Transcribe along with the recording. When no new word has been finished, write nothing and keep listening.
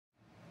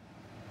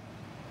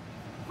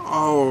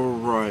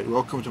Alright,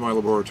 welcome to my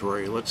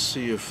laboratory. Let's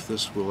see if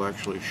this will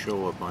actually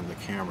show up on the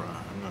camera.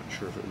 I'm not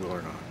sure if it will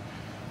or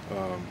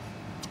not.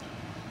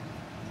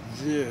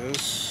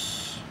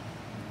 This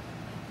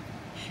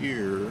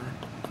here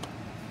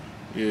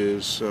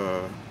is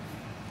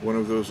one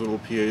of those little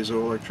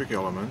piezoelectric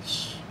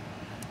elements.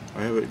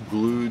 I have it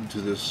glued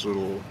to this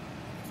little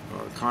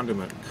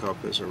condiment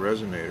cup as a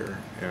resonator,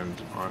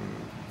 and on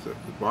the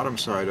bottom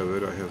side of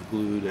it I have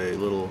glued a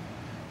little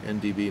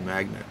NDB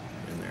magnet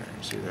in there.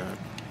 You see that?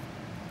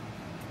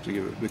 To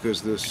give it,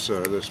 because this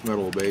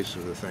metal base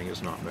of the thing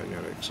is not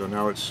magnetic, so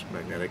now it's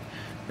magnetic.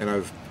 And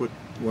I've put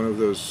one of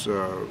those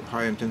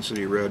high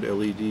intensity red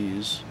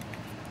LEDs,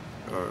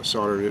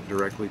 soldered it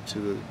directly to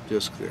the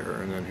disc there,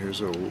 and then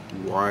here's a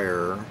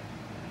wire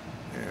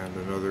and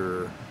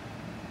another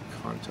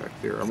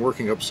contact there. I'm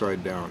working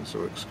upside down,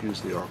 so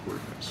excuse the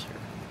awkwardness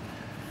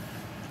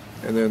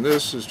here. And then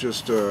this is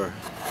just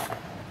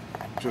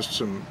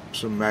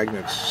some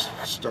magnets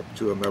stuck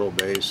to a metal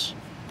base.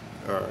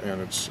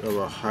 And it's of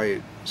a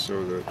height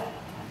so that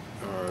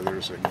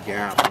there's a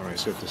gap. When I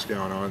set this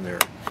down on there,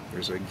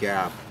 there's a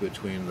gap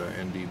between the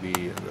NDB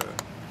and the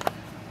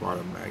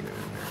bottom magnet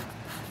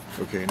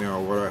in there. Okay, now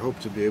what I hope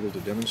to be able to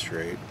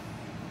demonstrate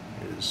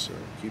is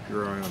keep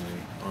your eye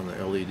on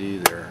the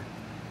LED there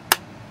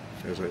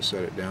as I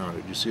set it down.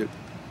 Did you see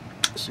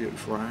it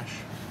flash?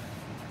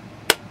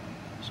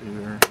 See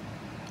there?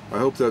 I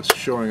hope that's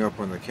showing up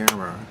on the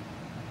camera.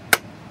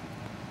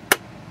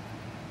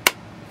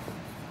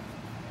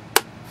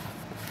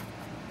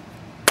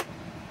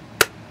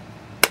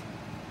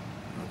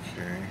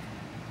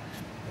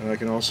 And I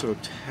can also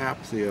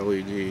tap the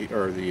LED,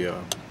 or the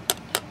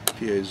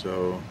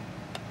piezo,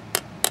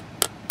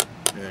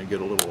 and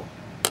get a little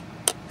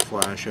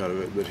flash out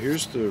of it. But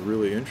here's the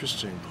really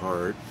interesting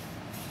part.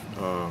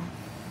 Let's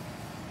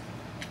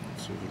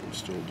see if it will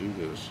still do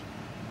this.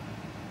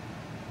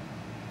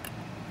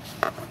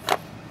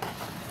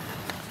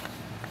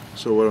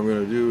 So what I'm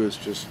going to do is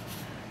just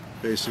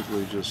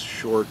basically just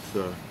short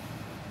the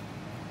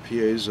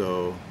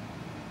piezo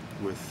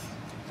with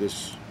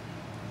this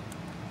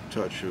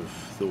touch of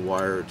the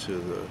wire to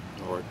the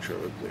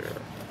electrode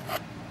there.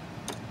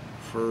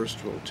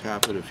 First we'll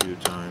tap it a few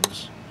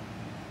times,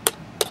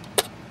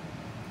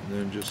 and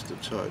then just the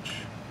touch.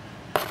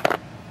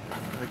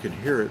 I can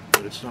hear it,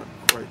 but it's not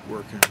quite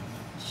working,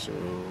 so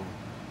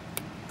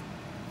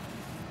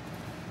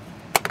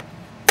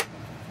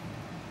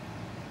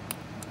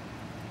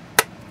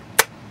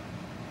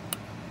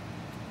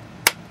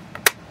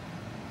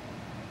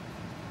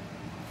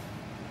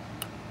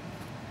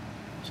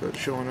is that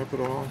showing up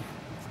at all?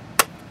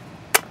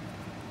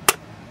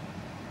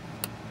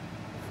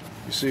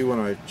 You see, when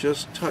I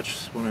just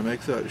touch, when I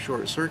make that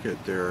short circuit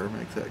there,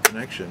 make that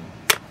connection,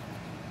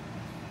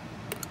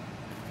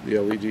 the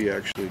LED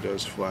actually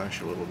does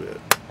flash a little bit.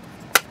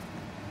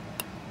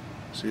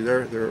 See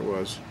there? There it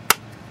was.